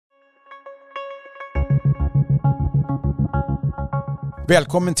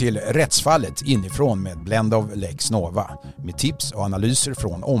Välkommen till Rättsfallet inifrån med Blend of Lex Nova med tips och analyser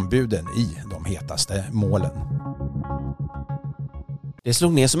från ombuden i de hetaste målen. Det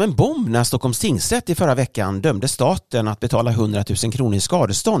slog ner som en bomb när Stockholms tingsrätt i förra veckan dömde staten att betala 100 000 kronor i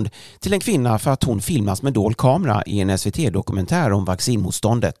skadestånd till en kvinna för att hon filmas med dold kamera i en SVT-dokumentär om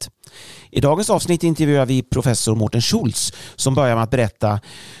vaccinmotståndet. I dagens avsnitt intervjuar vi professor Mårten Schultz som börjar med att berätta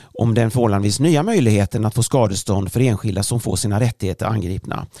om den förhållandevis nya möjligheten att få skadestånd för enskilda som får sina rättigheter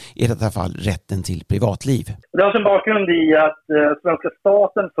angripna. I detta fall rätten till privatliv. Det har sin bakgrund i att svenska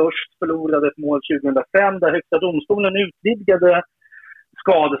staten först förlorade ett mål 2005 där Högsta domstolen utvidgade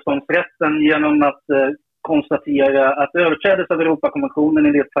skadeståndsrätten genom att konstatera att överträdelse av Europakonventionen,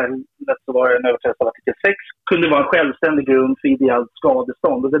 i det fallet så var det en överträdelse av artikel 6, kunde vara en självständig grund för ideellt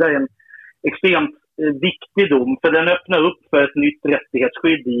skadestånd. Och det där är en extremt viktig dom, för den öppnar upp för ett nytt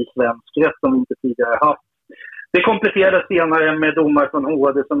rättighetsskydd i svensk rätt som vi inte tidigare haft. Det kompletterades senare med domar från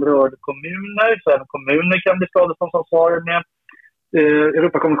HD som rörde kommuner, så även kommuner kan bli skadeståndsansvariga med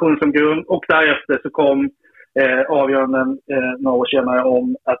Europakonventionen som grund, och därefter så kom avgöranden några år senare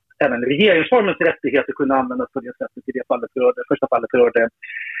om att även regeringsformens rättigheter kunde användas på det sättet. I det första fallet rörde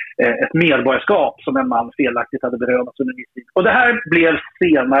ett medborgarskap som en man felaktigt hade berövats under viss tid. Och det här blev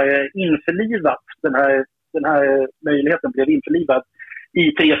senare införlivat. Den här möjligheten blev införlivad i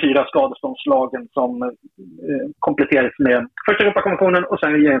 3-4 skadeståndslagen som kompletterades med först Europakonventionen och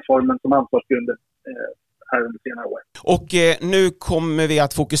sen regeringsformen som ansvarsgrunder här under senare år. Och nu kommer vi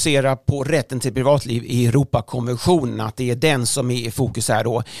att fokusera på rätten till privatliv i Europakonventionen, att det är den som är i fokus här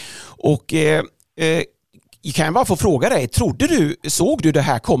då. Och kan jag bara få fråga dig, såg du det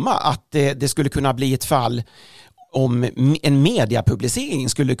här komma, att det skulle kunna bli ett fall om en mediapublicering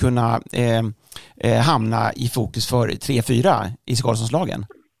skulle kunna hamna i fokus för 3-4 i skadeståndslagen?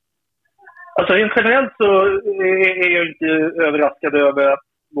 Alltså rent generellt så är jag inte överraskad över att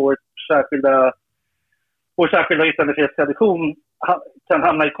vår särskilda yttrandefrihetstradition kan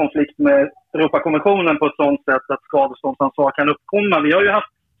hamna i konflikt med Europakonventionen på ett sådant sätt att skadeståndsansvar kan uppkomma. Vi har ju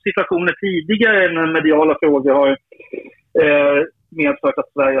haft situationer tidigare när mediala frågor har medfört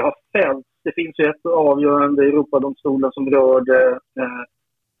att Sverige har fällt. Det finns ju ett avgörande i Europadomstolen som rörde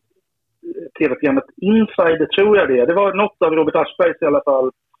tv-programmet Insider, tror jag det. Det var något av Robert Aschbergs i alla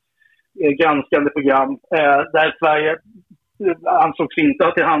fall granskande program där Sverige ansågs inte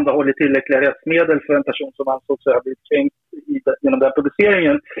ha tillhandahållit tillräckliga rättsmedel för en person som ansågs ha blivit kränkt genom den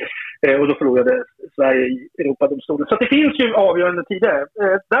publiceringen. Och då förlorade Sverige i Europadomstolen. Så det finns ju avgörande tidigare.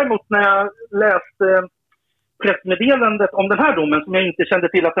 Däremot när jag läste pressmeddelandet om den här domen som jag inte kände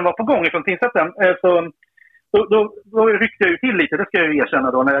till att den var på gång från tingsrätten, då ryckte jag ju till lite, det ska jag ju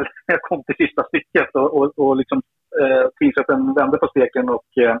erkänna då, när jag kom till sista stycket och liksom tingsrätten vände på steken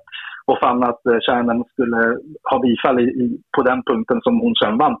och fann att kärnan skulle ha bifall på den punkten som hon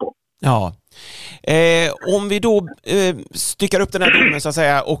sen vann på. Ja, om vi då styckar upp den här domen så att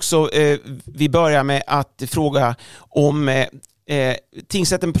säga, också vi börjar med att fråga om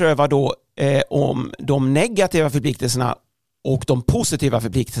tingsrätten prövar då om de negativa förpliktelserna och de positiva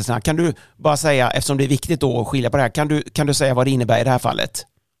förpliktelserna. Kan du bara säga, eftersom det är viktigt då att skilja på det här, kan du säga vad det innebär i det här fallet?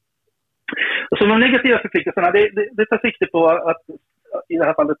 Så de negativa förpliktelserna, det tar sikte på att i det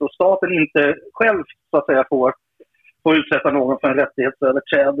här fallet då staten inte själv så att säga får utsätta någon för en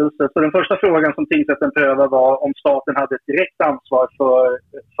rättighetsöverträdelse. Så den första frågan som tingsrätten prövade var om staten hade ett direkt ansvar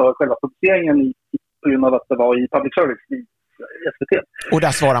för själva publiceringen på grund av att det var i public service i SVT. Och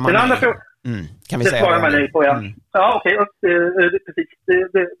där svarar man nej. Kan vi det säga svarar man nej på, ja. Ja, okej. Precis.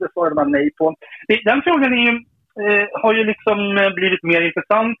 Det svarar man nej på. Den frågan har ju liksom blivit mer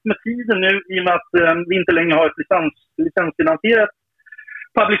intressant med tiden nu i och med att vi inte längre har ett licensfinansierat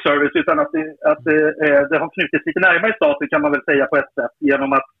public service, utan att det har knutits lite närmare staten, kan man väl säga på ett sätt,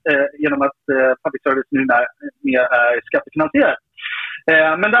 genom att public service nu mer är skattefinansierat.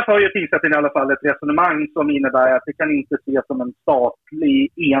 Men därför har ju tingsrätten i alla fall ett resonemang som innebär att det kan inte ses som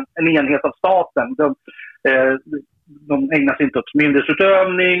en enhet av staten. De ägnar sig inte åt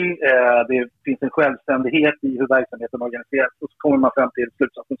myndighetsutövning, det finns en självständighet i hur verksamheten organiseras, och så kommer man fram till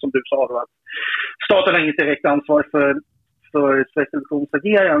slutsatsen som du sa då, att staten har inget direkt ansvar för Sveriges Televisions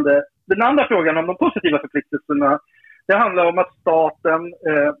agerande. Den andra frågan om de positiva förpliktelserna, det handlar om att staten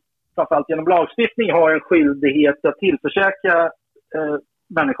framförallt genom lagstiftning har en skyldighet att tillförsäkra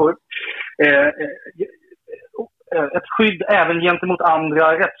människor ett skydd även gentemot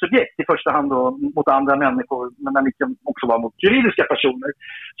andra rättssubjekt, i första hand då mot andra människor, men det kan också vara mot juridiska personer.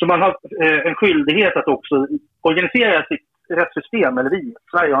 Så man har en skyldighet att också organisera sitt rättssystem, eller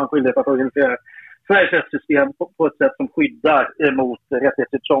Sverige har en skyldighet att organisera Sveriges rättssystem på ett sätt som skyddar mot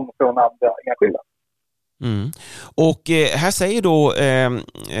rättighetsintrång från andra enskilda. Och här säger då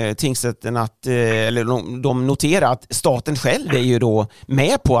tingsrätten att, eller de noterar att staten själv är ju då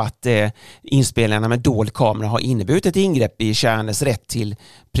med på att inspelningarna med dold kamera har inneburit ett ingrepp i Tjärnes rätt till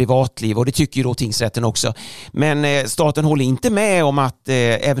privatliv, och det tycker ju då tingsrätten också. Men staten håller inte med om att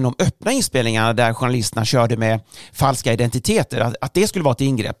även de öppna inspelningarna där journalisterna körde med falska identiteter, att det skulle vara ett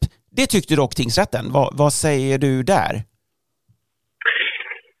ingrepp. Det tyckte dock tingsrätten. Vad säger du där?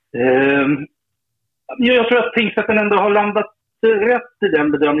 Jag tror att tingsrätten ändå har landat rätt i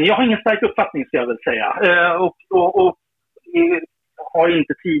den bedömningen. Jag har ingen stark uppfattning, ska jag väl säga. Och har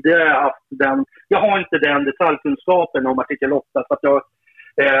inte tidigare haft den. Jag har inte den detaljkunskapen om artikel 8 så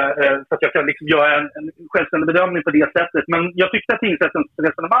att jag kan liksom göra en självständig bedömning på det sättet. Men jag tyckte att tingsrättens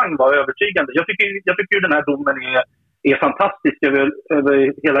resonemang var övertygande. Jag tycker den här domen är fantastisk över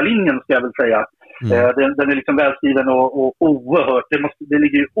hela linjen, ska jag väl säga. Den är liksom välskriven och oerhört, det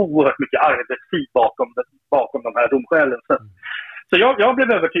ligger ju oerhört mycket arbetstid bakom de här domskälen. Så jag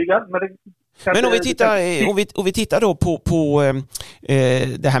blev övertygad. Men om vi tittar då på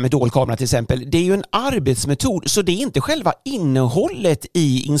det här med dold kamera till exempel. Det är ju en arbetsmetod, så det är inte själva innehållet i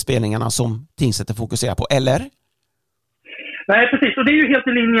inspelningarna som tingsrätten fokuserar på, eller? Nej, precis. Och det är ju helt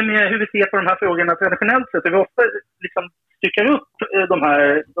i linje med hur vi ser på de här frågorna traditionellt sett. Vi ofta liksom styckar upp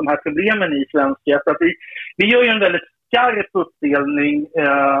de här problemen i svensk rätt. Att vi gör ju en väldigt skarp uppdelning,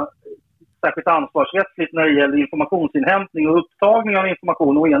 särskilt ansvarsrättsligt, när det gäller informationsinhämtning och upptagning av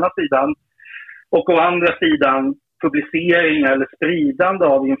information å ena sidan, och å andra sidan publicering eller spridande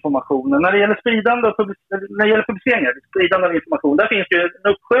av informationen. När det gäller publiceringar, spridande av information, där finns ju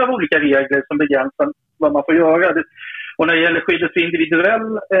en uppsjö av olika regler som begränsar vad man får göra. Och när det gäller skyddet för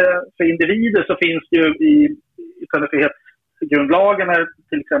individer så finns det ju i yttrandefrihetsgrundlagen är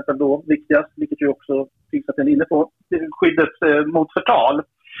till exempel då viktigast, vilket ju också finns att den är inne på, skyddet mot förtal.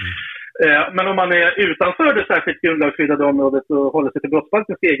 Men om man är utanför det särskilt grundlagsskyddade området och håller sig till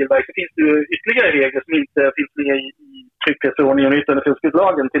brottsbalkens regelverk, så finns det ju ytterligare regler som inte finns med i tryckfrihetsförordningen och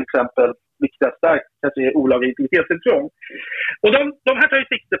yttrandefrihetsgrundlagen, till exempel, viktigast där kanske är olaga integritetsintrång. Och de här tar ju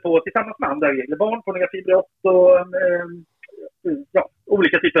sikte på, tillsammans med andra regler, barnpornografibrott och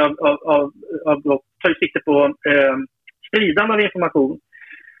olika typer av brott, tar ju sikte på spridande av information.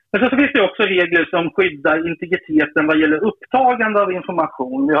 Men så finns det också regler som skyddar integriteten vad gäller upptagande av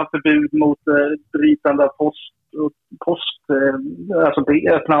information. Vi har förbud mot brytande av alltså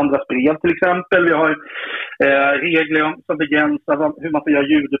öppna andras brev till exempel. Vi har regler som begränsar hur man får göra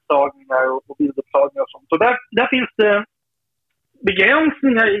ljudupptagningar och bildupptagningar och sånt. Så där finns det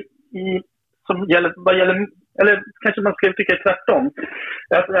begränsningar som gäller vad gäller, eller kanske man ska tycka tvärtom,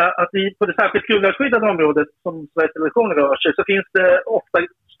 att vi på det särskilt grundlagsskyddade området som Sveriges Television rör sig, så finns det ofta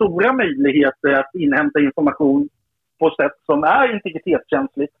stora möjligheter att inhämta information på sätt som är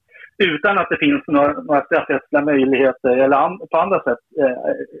integritetskänsligt utan att det finns några straffrättsliga möjligheter eller på andra sätt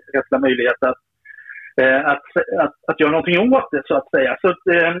rättsliga möjligheter att göra någonting åt det, så att säga. Så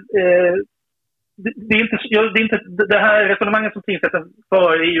det är inte det här resonemanget som tingsrätten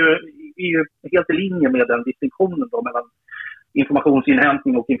för är ju helt i linje med den distinktionen då mellan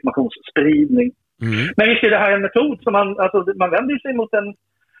informationsinhämtning och informationsspridning. Men visst är det här en metod som man vänder sig mot en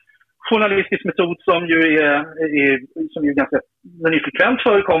journalistisk metod som ju är ganska, den är frekvent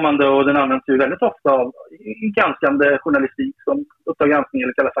förekommande, och den används ju väldigt ofta av granskande journalistik som Uppdrag granskning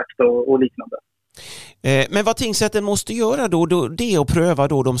eller Kalla fakta och liknande. Men vad tingsrätten måste göra då det är att pröva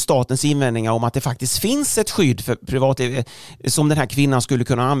då de statens invändningar om att det faktiskt finns ett skydd för privatliv som den här kvinnan skulle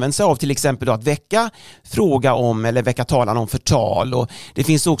kunna använda sig av, till exempel då att väcka fråga om eller väcka talan om förtal. Och det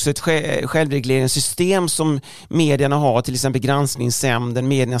finns också ett självregleringssystem som medierna har, till exempel Granskningsnämnden,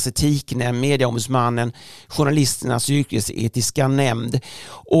 mediernas etiknämnd, medieombudsmannen, journalisternas yrkesetiska nämnd.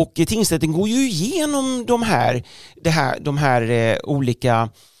 Och tingsrätten går ju igenom de här olika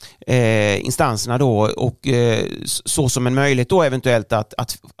instanserna då, och så som en möjlighet då eventuellt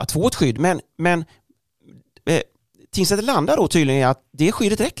att få ett skydd. Men tingsrätten landar då tydligen i att det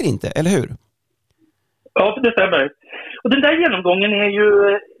skyddet räcker inte, eller hur? Ja, det stämmer. Och den där genomgången är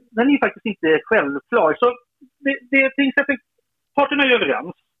ju faktiskt inte självklar. Så tingsrätten, parterna är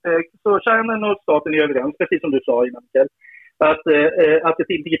överens. Så kärnan och staten är överens, precis som du sa innan, Mikael, att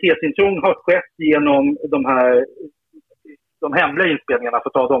ett integritetsintrång har skett genom de hemliga inspelningarna, för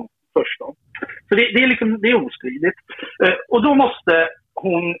att ta dem först då. Så det är ostridigt. Och då måste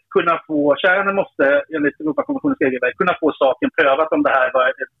kärnan måste enligt Europakonventionens regelverk kunna få saken prövat om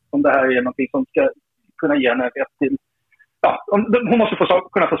det här är någonting som ska kunna ge henne rätt till. Ja, hon måste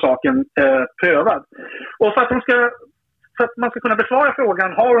kunna få saken prövad. Och för att man ska kunna besvara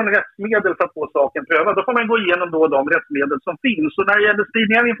frågan, har hon rättsmedel för att få saken prövad, då får man gå igenom då de rättsmedel som finns. Så när det gäller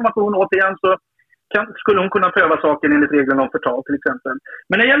spridning av information, återigen, så skulle hon kunna pröva saken enligt reglerna om förtal till exempel.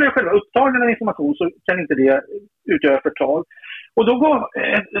 Men när det gäller själva upptagningen av information så kan inte det utgöra förtal. Och då går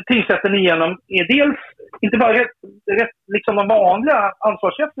tingsrätten igenom dels inte bara liksom de vanliga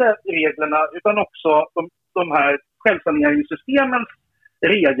ansvarsrättsliga reglerna utan också de här självsaneringssystemens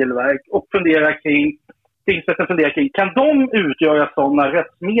regelverk och tingsrätten funderar kring, kan de utgöra sådana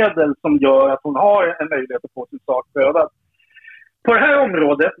rättsmedel som gör att hon har en möjlighet att få sin sak prövad? På det här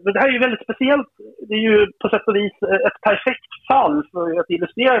området, det här är ju väldigt speciellt, det är ju på sätt och vis ett perfekt fall för att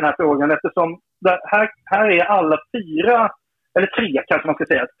illustrera den här frågan eftersom här är alla tre kanske man ska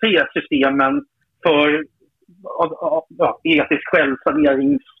säga, tre systemen för etisk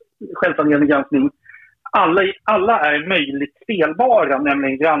självsanering granskning. Alla är möjligt felbara,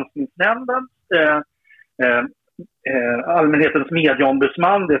 nämligen granskningsnämnden, allmänhetens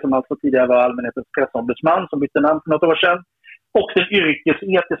medieombudsman, det som alltså tidigare var allmänhetens pressombudsman som bytte namn för något år sedan, och den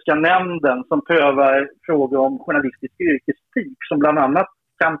yrkesetiska nämnden som prövar frågor om journalistisk yrkesetik, som bland annat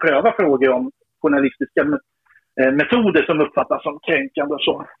kan pröva frågor om journalistiska metoder som uppfattas som kränkande och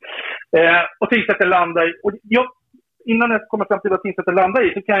så. Och tingsrätten landar i, och innan jag kommer fram till vad tingsrätten landar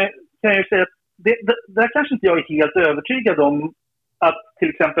i så kan jag ju säga att där kanske inte jag är helt övertygad om att till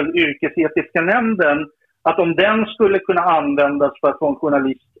exempel yrkesetiska nämnden, att om den skulle kunna användas för att få en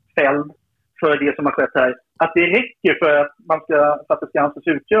journalist fälld för det som har skett här, att det räcker för att det ska anses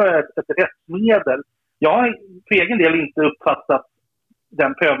utgöra ett rättsmedel. Jag har för egen del inte uppfattat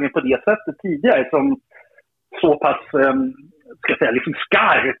den prövningen på det sättet tidigare som så pass liksom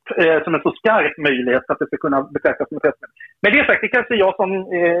skarp, som en så skarp möjlighet att det ska kunna betraktas som ett rättsmedel. Men det sagt, det kanske är jag som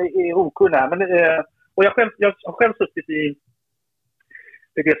är okunnig här. Och jag har själv suttit i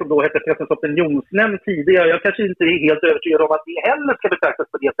det som då heter Pressens opinionsnämnd tidigare. Jag kanske inte är helt övertygad om att det heller ska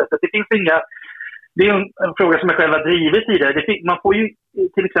betraktas på det sättet. Det är en fråga som jag själv har drivit tidigare. Man får ju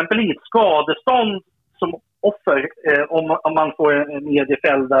till exempel inget skadestånd som offer om man får en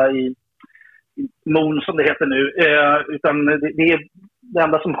mediefällda i mån som det heter nu, utan det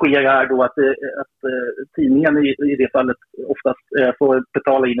enda som sker är då att tidningen i det fallet oftast får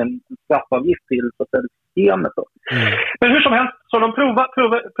betala in en straffavgift till systemet. Men hur som helst, så de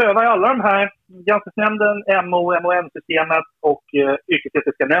prövar alla de här, granskningsnämnden, MOM-systemet och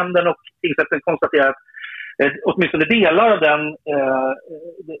yrkesetiska nämnden, och tingsrätten konstaterar att åtminstone delar av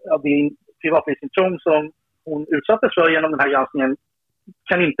det privatlivsintrång som hon utsattes för genom den här granskningen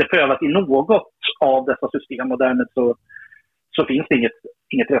kan inte prövas i något av dessa system, och därmed så finns det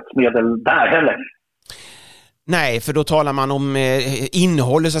inget rättsmedel där heller. Nej, för då talar man om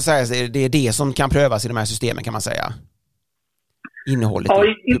innehållet så att säga. Det är det som kan prövas i de här systemen, kan man säga. Innehållet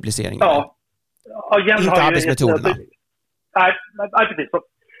i publiceringen. Ja, inte arbetsmetoderna. Nej, precis.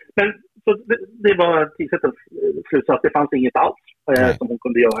 Men så det var tingsrättens slutsats. Det fanns inget alls som hon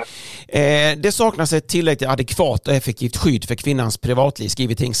kunde göra. Det saknas ett tillräckligt adekvat och effektivt skydd för kvinnans privatliv,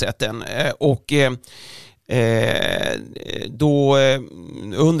 skriver tingsrätten. Och då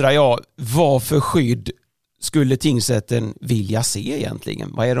undrar jag, vad för skydd skulle tingsrätten vilja se egentligen?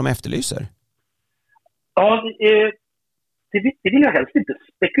 Vad är det de efterlyser? Ja, det vill jag helst inte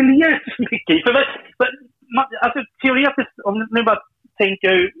spekulera så mycket i. Alltså, teoretiskt, om nu bara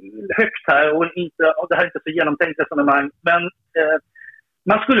tänker högt här och det här är inte så genomtänkt resonemang, men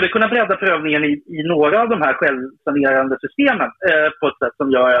man skulle väl kunna bredda prövningen i några av de här självsanerande systemen på ett sätt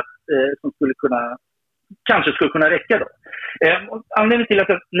som gör att som kanske skulle kunna räcka då. Anledningen till att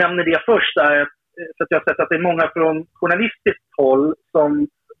jag nämner det först är för att jag har sett att det är många från journalistiskt håll som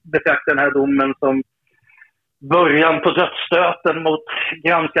betraktar den här domen som början på dödsstöten mot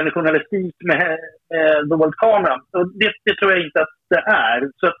granskande journalistik med dold kamera. Och det tror jag inte att det är.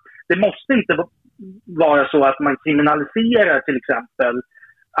 Så det måste inte vara så att man kriminaliserar till exempel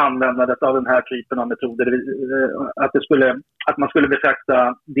användandet av den här typen av metoder. Att man skulle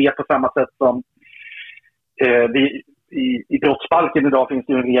betrakta det på samma sätt som i brottsbalken idag finns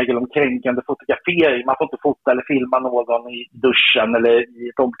det ju en regel om kränkande fotografering. Man får inte fota eller filma någon i duschen eller i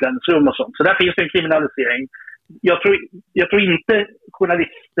ett omklädningsrum och sånt. Så där finns det en kriminalisering. Jag tror inte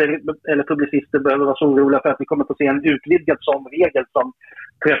journalister eller publicister behöver vara så oroliga för att vi kommer att se en utvidgad sån regel som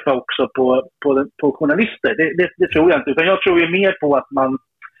träffar också på journalister. Det tror jag inte. Utan jag tror ju mer på att man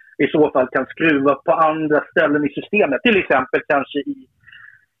i så fall kan skruva på andra ställen i systemet. Till exempel kanske i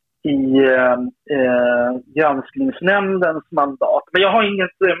granskningsnämndens mandat. Men jag har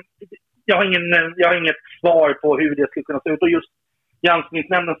inget svar på hur det skulle kunna se ut. Och just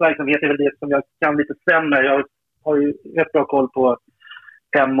granskningsnämndens verksamhet är väl det som jag kan lite sämre. Jag har ju rätt bra koll på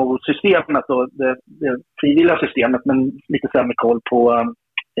MO-systemet och det frivilliga systemet, men lite sämre koll på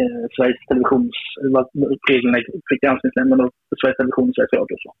Sveriges Televisions reglerna för granskningsnämnden och Sveriges Television och Sveriges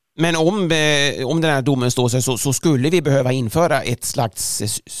Radio. Men om den här domen står sig så skulle vi behöva införa ett slags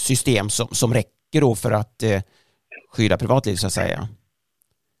system som räcker då för att skydda privatliv så att säga.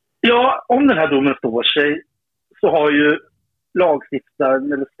 Ja, om den här domen står sig så har ju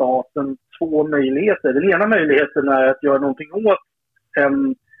lagstiftaren eller staten två möjligheter. Den ena möjligheten är att göra någonting åt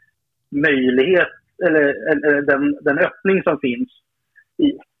en möjlighet eller den öppning som finns i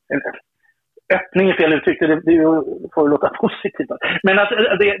öppning är fel uttryck, det får låta positivt. Men att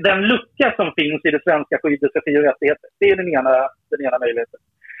den lucka som finns i det svenska skyddet för fri- och rättigheter, det är den ena möjligheten.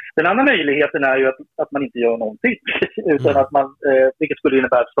 Den andra möjligheten är ju att man inte gör någonting, utan att man, vilket skulle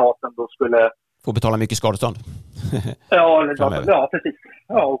innebära att staten då skulle få betala mycket skadestånd. Ja, precis.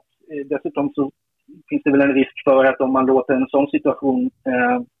 Ja, och dessutom så finns det väl en risk för att om man låter en sån situation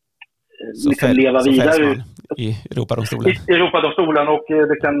leva vidare i Europadomstolen. I Europadomstolen, och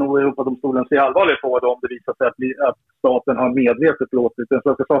det kan nog Europadomstolen se allvarligt på om det visar sig att staten har den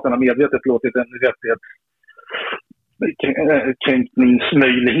svenska staten har medvetet låtit en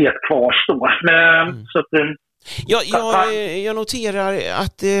rättighetskränkningsmöjlighet kvarstå. Så att Jag noterar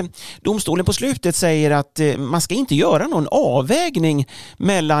att domstolen på slutet säger att man ska inte göra någon avvägning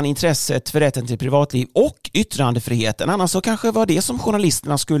mellan intresset för rätten till privatliv och yttrandefriheten. Annars så kanske var det som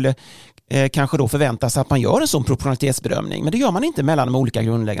journalisterna skulle kanske då förväntas att man gör en sån proportionalitetsbedömning. Men det gör man inte mellan de olika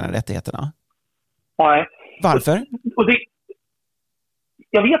grundläggande rättigheterna. Nej. Varför?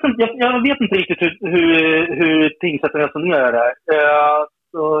 Jag vet inte riktigt hur tingsrätten resonerar där.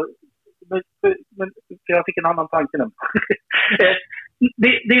 Men jag fick en annan tanke nu. Det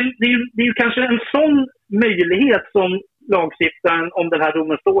är ju kanske en sån möjlighet som lagstiftaren, om den här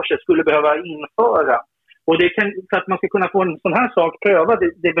domen står sig, skulle behöva införa. Och för att man ska kunna få en sån här sak prövad,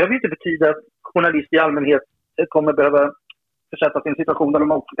 det behöver inte betyda att journalister i allmänhet kommer behöva försättas i en situation där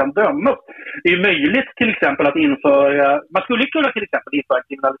de också kan dömas. Det är ju möjligt till exempel att man skulle kunna till exempel införa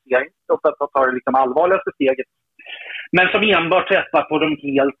kriminalisering, för att ta det liksom allvarligaste steget, men som enbart träffar på de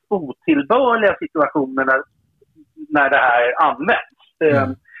helt otillbörliga situationerna när det här används.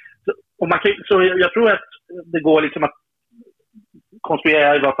 Så jag tror att det går liksom att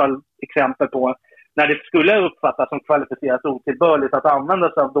konstruera i alla fall exempel på när det skulle uppfattas som kvalificerat otillbörligt att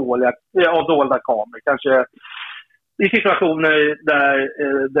använda sig av dolda kameror. Kanske i situationer där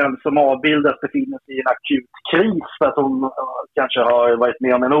den som avbildas befinner sig i en akut kris för att hon kanske har varit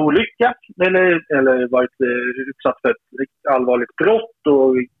med om en olycka eller varit utsatt för ett allvarligt brott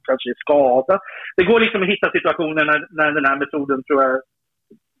och kanske är skadad. Det går liksom att hitta situationer när den här metoden, tror jag,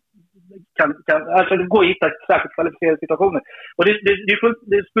 alltså det går att hitta särskilt kvalificerade situationer. Och det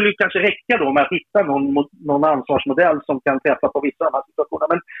skulle kanske räcka då med att hitta någon ansvarsmodell som kan träffa på vissa av de här situationerna.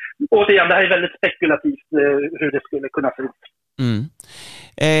 Men återigen, det här är väldigt spekulativt hur det skulle kunna se ut.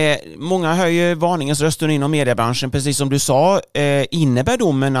 Många höjer varningens röster inom mediebranschen. Precis som du sa, innebär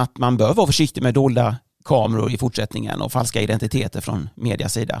domen att man bör vara försiktig med dolda kameror i fortsättningen och falska identiteter från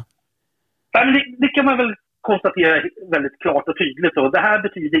medias sida? Det kan man väl konstatera väldigt klart och tydligt. Och det här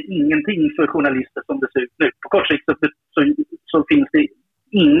betyder ingenting för journalister som det ser ut nu. På kort sikt så finns det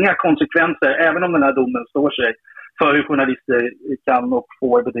inga konsekvenser, även om den här domen står sig, för hur journalister kan och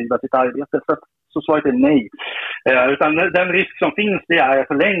får bedriva sitt arbete. Så svaret är nej. Utan den risk som finns, det är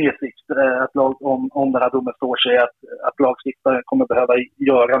på längre sikt om den här domen står sig att lagstiftaren kommer behöva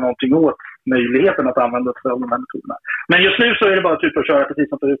göra någonting åt möjligheten att använda sig av de här metoderna. Men just nu så är det bara typ att köra precis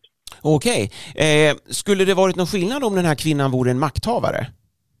som förut. Okej. Skulle det varit någon skillnad om den här kvinnan vore en makthavare?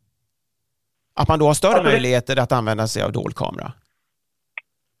 Att man då har större möjligheter att använda sig av dold kamera?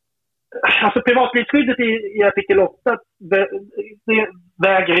 Alltså privatlivsskyddet i artikel 8 det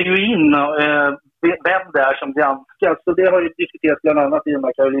väger ju in vem det är som granskas. Så det har ju diskuterats bland annat i de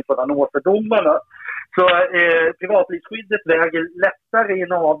här Caroline von Hannover-domarna. Så privatlivsskyddet väger lättare i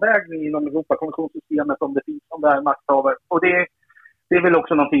en avvägning inom Europakonventionssystemet om det är makthavare. Och det är väl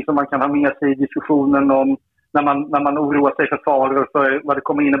också någonting som man kan ha med sig i diskussionen om när man oroar sig för faror för vad det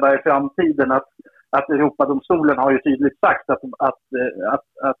kommer innebära i framtiden. Att Europadomstolen har ju tydligt sagt att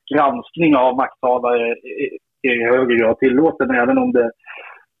granskning av makthavare är i högre grad tillåten, även om det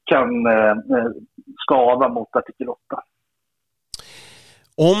kan skada mot artikel 8.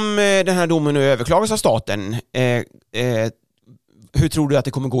 Om den här domen nu överklagas av staten, hur tror du att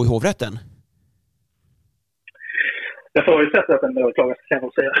det kommer gå i hovrätten? Jag förutsätter att den överklagas, kan jag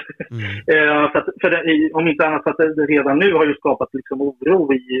nog säga. Om inte annat, för att det redan nu har ju skapat liksom oro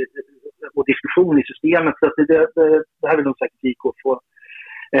och diskussion i systemet. Så att det här vill nog säkert IK få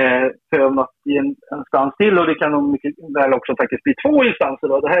prövat i en instans till, och det kan nog mycket väl också faktiskt bli 2 instanser.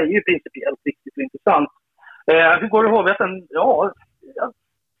 Då. Det här är ju principiellt viktigt och intressant. Hur går det i hovrätten? Ja,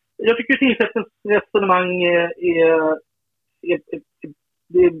 jag tycker tingsrättens resonemang är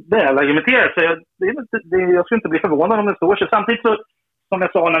väl argumenterat. Så jag skulle inte bli förvånad om det står sig. Samtidigt så, som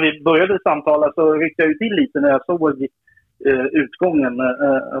jag sa när vi började samtala, så ryckte jag till lite när jag såg utgången.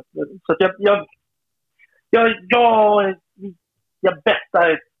 Så att jag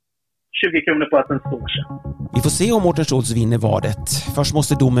bettar 20 kronor på att den står sig. Vi får se om Mårten Schultz vinner vadet. Först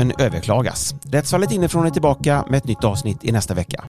måste domen överklagas. Rättsfallet inifrån är tillbaka med ett nytt avsnitt i nästa vecka.